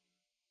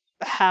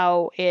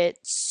how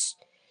it's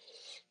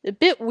a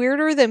bit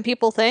weirder than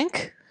people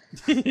think.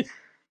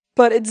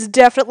 But it's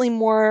definitely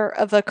more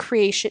of a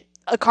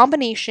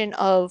combination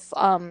of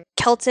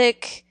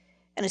Celtic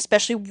and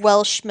especially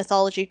Welsh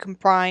mythology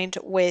combined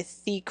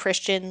with the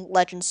Christian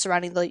legends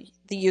surrounding the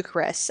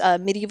Eucharist.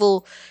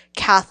 Medieval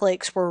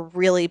Catholics were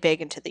really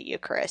big into the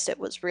Eucharist. It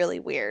was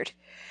really weird.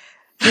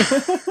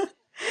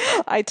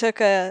 I took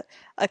a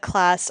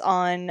class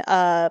on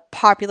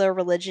popular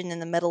religion in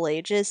the Middle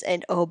Ages,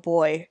 and oh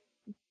boy,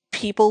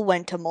 people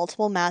went to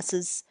multiple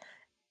masses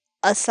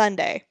a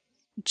Sunday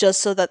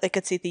just so that they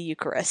could see the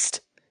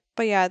Eucharist.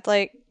 But yeah,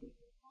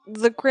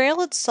 the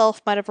Grail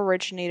itself might have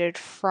originated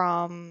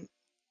from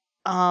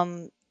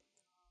one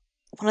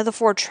of the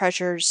 4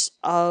 treasures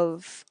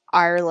of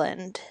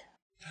Ireland.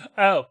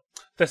 Oh,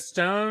 the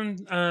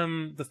stone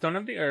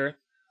of the earth,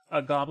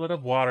 a goblet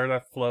of water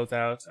that flows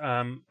out,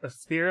 a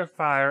sphere of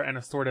fire, and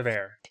a sword of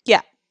air.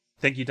 Yeah.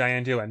 Thank you,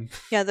 Diane Doohan.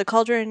 Yeah, the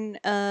cauldron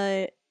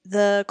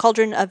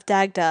of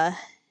Dagda.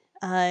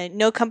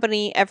 No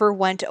company ever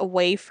went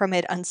away from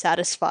it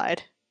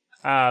unsatisfied.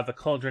 The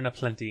cauldron of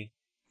plenty.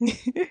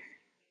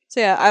 So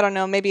yeah, I don't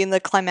know, maybe in the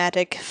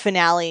climatic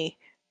finale,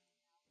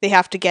 they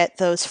have to get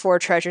those 4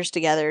 treasures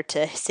together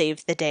to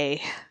save the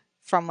day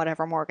from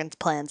whatever Morgan's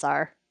plans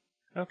are.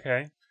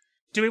 Okay.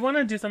 Do we want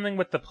to do something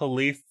with the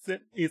police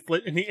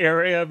in the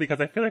area? Because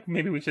I feel like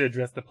maybe we should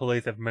address the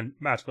police if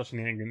magical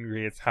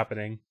shenanigans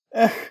happening.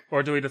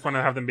 Or do we just want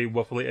to have them be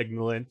woefully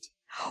ignorant?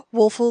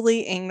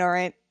 Woefully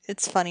ignorant.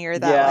 It's funnier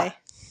that way.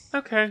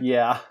 Okay.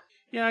 Yeah.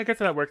 Yeah, I guess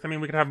that works. I mean,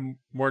 we could have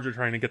Mordred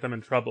trying to get them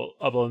in trouble,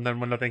 and then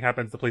when nothing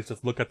happens, the police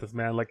just look at this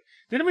man like,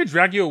 didn't we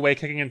drag you away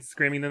kicking and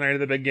screaming the night of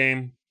the big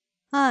game?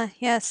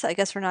 Yes, I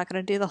guess we're not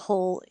going to do the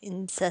whole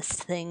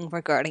incest thing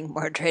regarding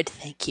Mordred.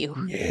 Thank you.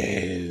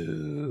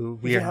 No.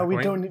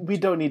 We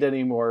don't need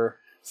any more.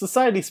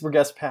 Society's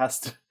progressed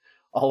past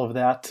all of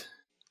that.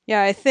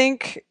 Yeah, I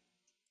think,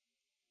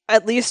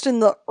 at least in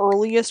the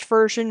earliest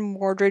version,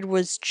 Mordred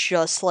was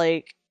just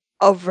a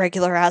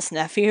regular-ass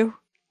nephew.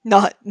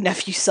 Not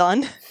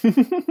nephew-son.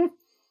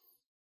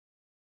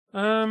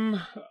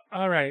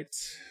 Alright.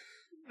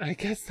 I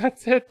guess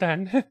that's it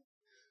then.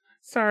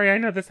 Sorry, I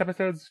know this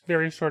episode's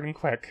very short and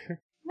quick.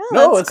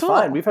 No, it's cool.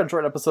 fine. We've had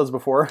short episodes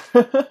before.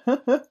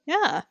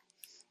 Yeah.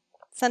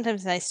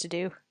 Sometimes nice to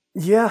do.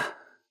 Yeah.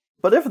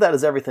 But if that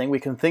is everything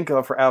we can think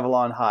of for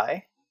Avalon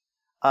High,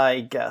 I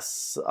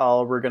guess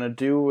all we're going to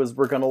do is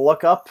we're going to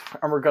look up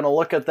and we're going to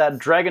look at that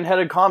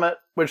dragon-headed comet,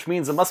 which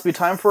means it must be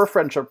time for a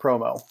friendship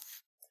promo.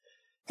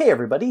 Hey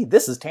everybody,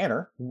 this is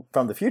Tanner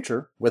from the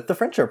future with the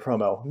friendship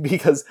promo,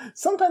 because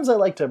sometimes I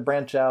like to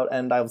branch out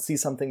and I'll see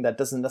something that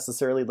doesn't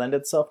necessarily lend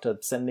itself to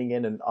sending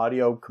in an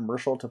audio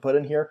commercial to put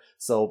in here,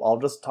 so I'll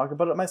just talk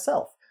about it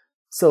myself.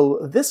 So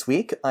this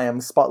week I am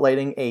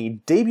spotlighting a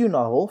debut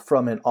novel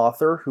from an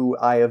author who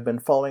I have been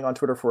following on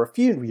Twitter for a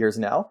few years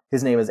now.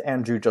 His name is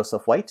Andrew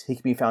Joseph White. He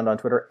can be found on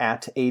Twitter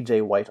at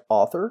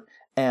AJWhiteAuthor.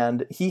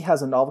 And he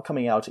has a novel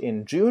coming out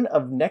in June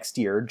of next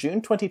year,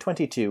 June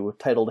 2022,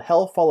 titled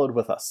Hell Followed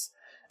With Us.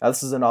 Now,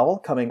 this is a novel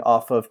coming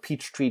off of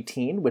Peachtree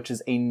Teen, which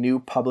is a new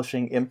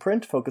publishing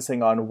imprint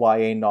focusing on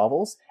YA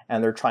novels,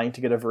 and they're trying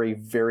to get a very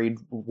varied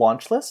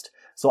launch list.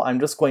 So I'm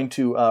just going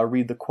to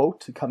read the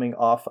quote coming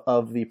off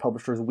of the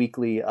publisher's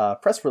weekly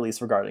press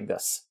release regarding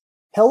this.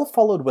 Hell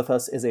Followed With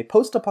Us is a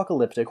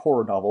post-apocalyptic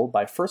horror novel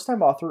by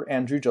first-time author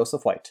Andrew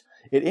Joseph White.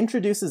 It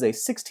introduces a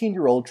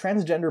 16-year-old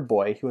transgender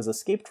boy who has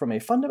escaped from a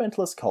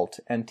fundamentalist cult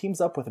and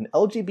teams up with an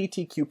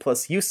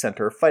LGBTQ+ youth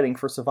center fighting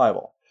for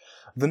survival.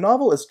 The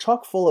novel is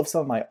chock full of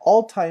some of my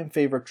all-time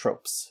favorite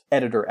tropes,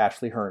 editor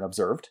Ashley Hearn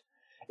observed.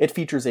 It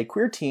features a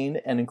queer teen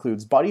and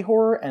includes body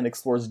horror and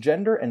explores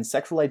gender and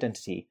sexual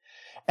identity.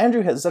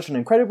 Andrew has such an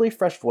incredibly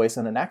fresh voice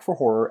and a knack for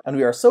horror, and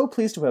we are so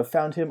pleased to have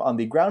found him on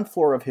the ground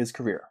floor of his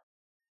career.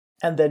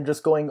 And then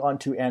just going on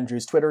to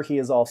Andrew's Twitter, he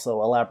has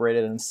also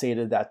elaborated and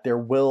stated that there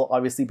will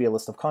obviously be a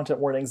list of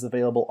content warnings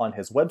available on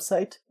his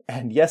website.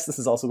 And yes, this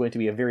is also going to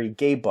be a very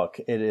gay book.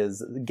 It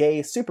is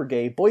gay, super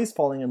gay, boys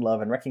falling in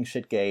love and wrecking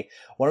shit gay.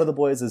 One of the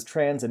boys is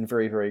trans and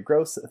very, very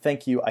gross.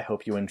 Thank you, I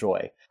hope you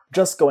enjoy.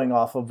 Just going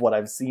off of what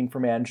I've seen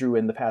from Andrew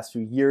in the past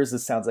few years, it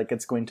sounds like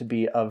it's going to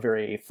be a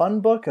very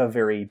fun book, a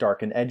very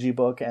dark and edgy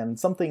book, and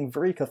something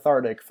very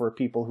cathartic for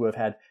people who have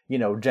had,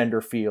 gender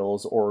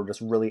feels, or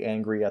just really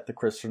angry at the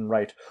Christian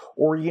right,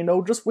 or,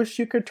 just wish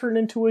you could turn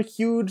into a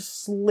huge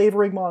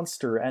slavering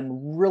monster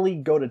and really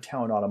go to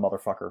town on a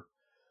motherfucker.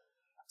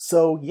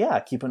 So yeah,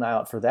 keep an eye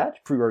out for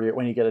that, pre-order it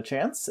when you get a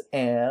chance,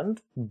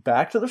 and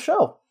back to the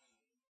show.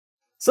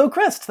 So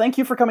Christ, thank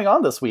you for coming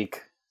on this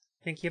week.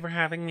 Thank you for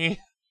having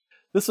me.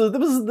 This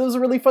was a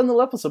really fun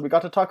little episode. We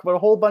got to talk about a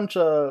whole bunch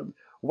of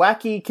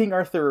wacky King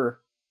Arthur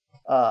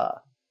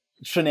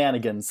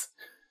shenanigans.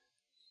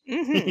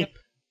 Mm-hmm.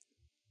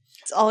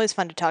 It's always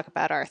fun to talk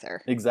about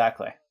Arthur.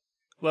 Exactly.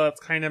 Well, it's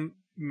kind of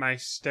my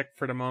shtick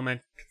for the moment,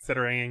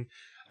 considering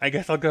I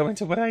guess I'll go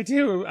into what I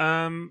do.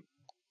 I'm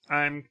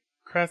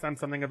Chris. I'm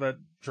something of a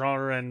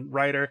drawer and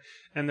writer,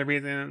 and the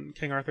reason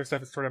King Arthur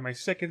stuff is sort of my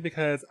shtick is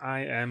because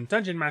I am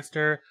Dungeon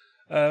Master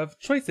of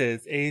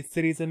Choices, a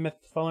Cities and Myth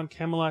Fallen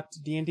Camelot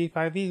D&D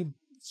 5e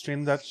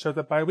stream that shows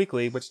up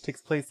bi-weekly, which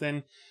takes place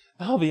in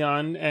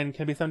Albion and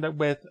can be summed up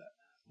with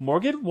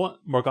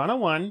Morgana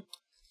 1,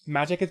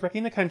 magic is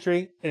wrecking the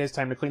country, it is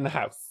time to clean the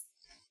house.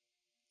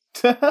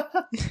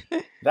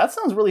 That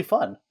sounds really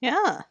fun.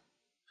 Yeah.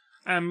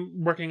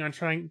 I'm working on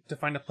trying to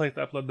find a place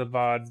to upload the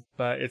VODs,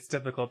 but it's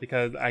difficult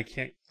because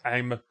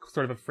I'm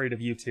sort of afraid of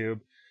YouTube,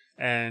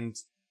 and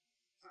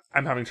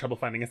I'm having trouble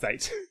finding a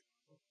site.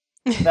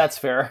 That's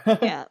fair.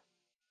 Yeah.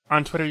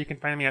 On Twitter, you can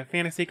find me at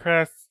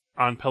FantasyCrest,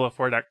 on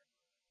Pillow4 at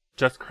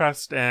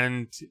JustCrest,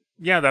 and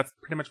yeah, that's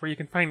pretty much where you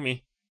can find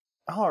me.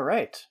 All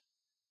right.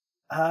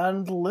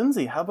 And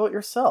Lindsay, how about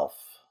yourself?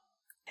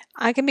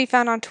 I can be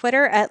found on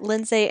Twitter at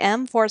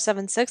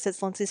LindsayM476.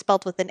 It's Lindsay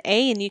spelled with an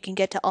A, and you can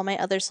get to all my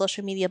other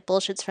social media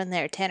bullshits from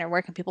there. Tanner,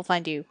 where can people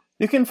find you?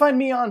 You can find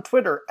me on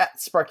Twitter at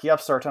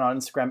SparkyUpstart and on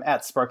Instagram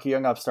at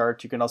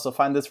SparkyYoungUpstart. You can also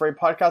find this very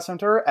podcast on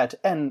Twitter at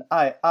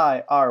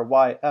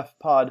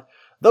NIIRYFPod.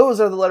 Those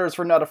are the letters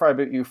for Not If I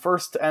Boot You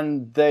First,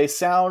 and they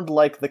sound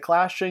like the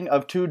clashing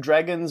of two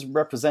dragons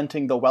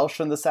representing the Welsh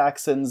and the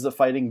Saxons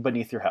fighting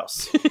beneath your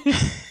house.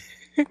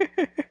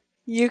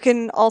 You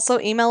can also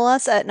email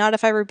us at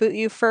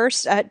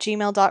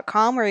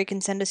notifirebootyoufirst@gmail.com, where you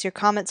can send us your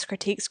comments,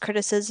 critiques,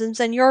 criticisms,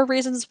 and your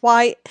reasons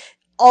why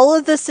all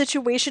of this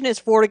situation is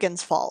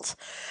Vortigern's fault.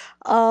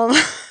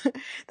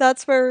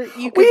 That's where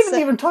you can. We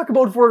didn't even talk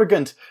about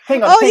Vortigern.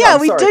 Hang on. Oh hang yeah,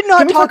 on, we sorry. did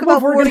not talk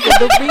about Vortigern? Vortigern.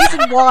 The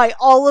reason why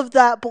all of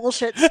that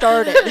bullshit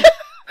started.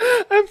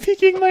 I'm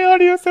peaking my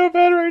audio so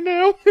bad right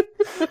now.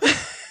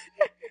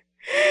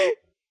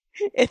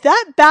 If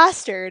that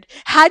bastard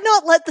had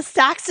not let the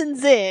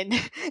Saxons in,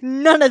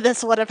 none of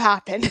this would have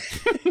happened.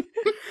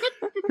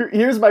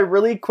 Here's my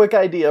really quick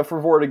idea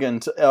for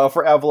Vortigern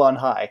for Avalon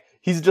High.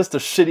 He's just a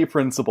shitty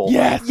principal.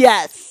 Yes!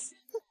 Yes.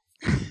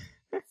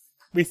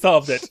 We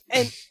solved it.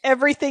 And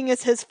everything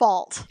is his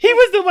fault. He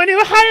was the one who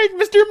hired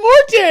Mr.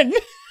 Morton!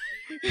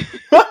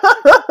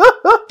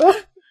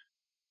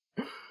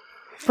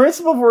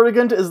 Principal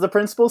Vortigern is the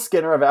Principal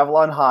Skinner of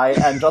Avalon High,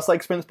 and just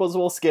like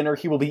Principal Skinner,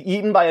 he will be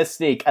eaten by a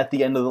snake at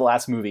the end of the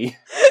last movie.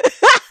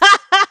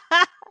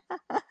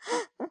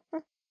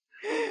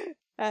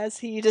 As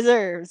he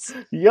deserves.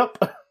 Yep.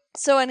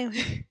 So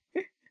anyway,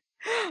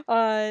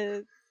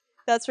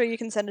 that's where you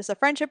can send us a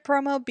friendship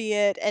promo, be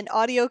it an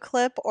audio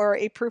clip or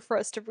a proof for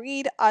us to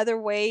read. Either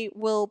way,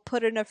 we'll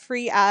put in a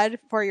free ad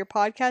for your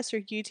podcast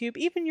or YouTube,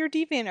 even your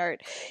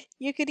DeviantArt.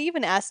 You could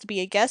even ask to be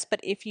a guest, but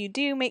if you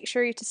do, make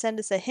sure to send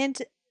us a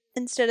hint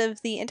instead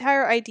of the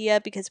entire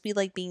idea, because we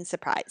like being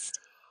surprised.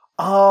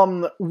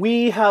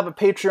 We have a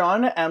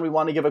Patreon, and we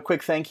want to give a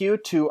quick thank you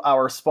to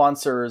our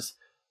sponsors,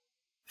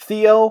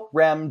 Theo,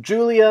 Rem,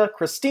 Julia,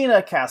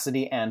 Christina,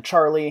 Cassidy, and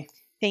Charlie.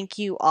 Thank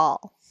you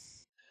all.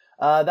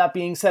 That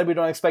being said, we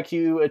don't expect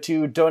you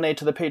to donate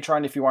to the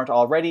Patreon if you aren't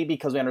already,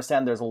 because we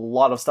understand there's a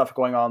lot of stuff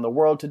going on in the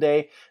world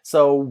today.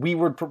 So we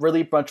would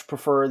really much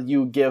prefer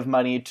you give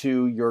money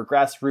to your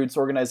grassroots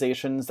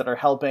organizations that are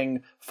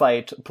helping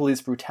fight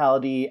police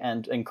brutality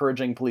and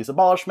encouraging police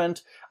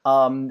abolishment,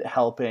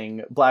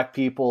 helping Black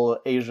people,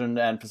 Asian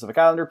and Pacific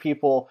Islander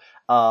people,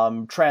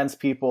 trans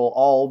people,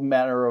 all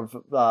manner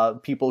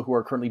of people who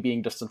are currently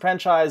being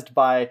disenfranchised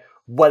by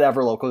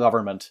whatever local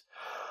government.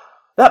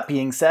 That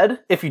being said,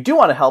 if you do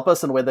want to help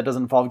us in a way that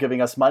doesn't involve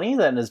giving us money,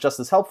 then it's just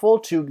as helpful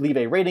to leave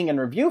a rating and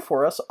review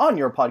for us on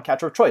your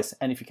podcatcher of choice.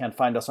 And if you can't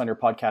find us on your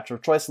podcatcher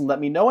of choice, then let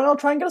me know and I'll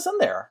try and get us in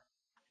there.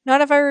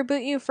 Not If I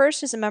Reboot You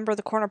First is a member of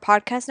the Corner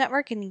Podcast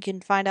Network, and you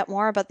can find out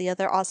more about the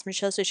other awesome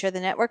shows we share the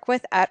network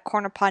with at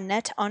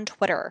CornerPodNet on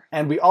Twitter.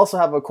 And we also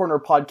have a Corner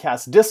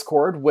Podcast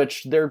Discord,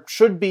 which there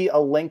should be a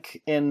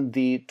link in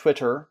the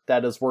Twitter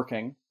that is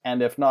working.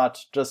 And if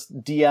not,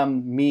 just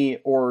DM me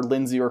or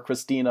Lindsay or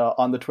Christina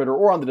on the Twitter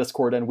or on the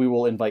Discord, and we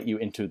will invite you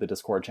into the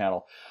Discord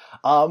channel.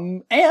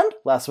 And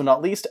last but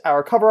not least,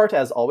 our cover art,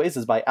 as always,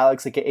 is by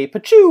Alex, aka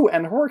Pachu,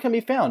 and her work can be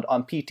found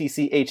on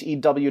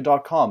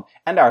ptchew.com.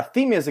 And our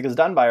theme music is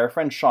done by our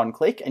friend Sean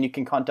Clake, and you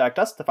can contact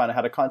us to find out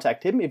how to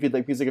contact him if you'd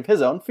like music of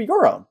his own for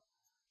your own.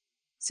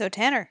 So,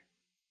 Tanner.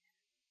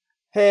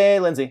 Hey,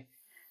 Lindsay.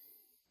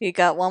 You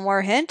got one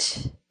more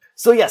hint?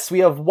 So yes, we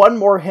have one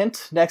more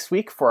hint next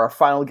week for our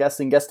final guest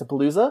in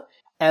Guestapalooza,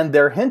 and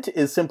their hint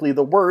is simply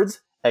the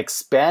words,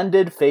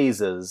 expanded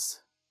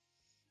phases.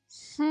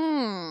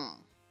 Well,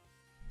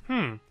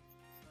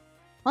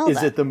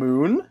 Is it the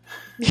moon?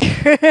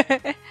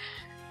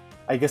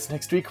 I guess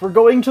next week we're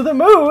going to the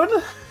moon!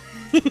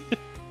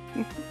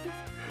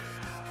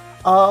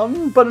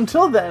 But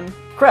until then,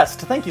 Crest,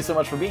 thank you so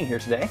much for being here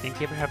today.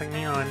 Thank you for having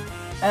me on.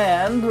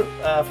 And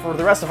for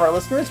the rest of our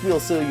listeners,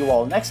 we'll see you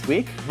all next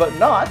week, but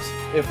not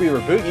if we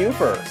reboot you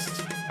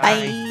first.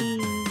 Bye.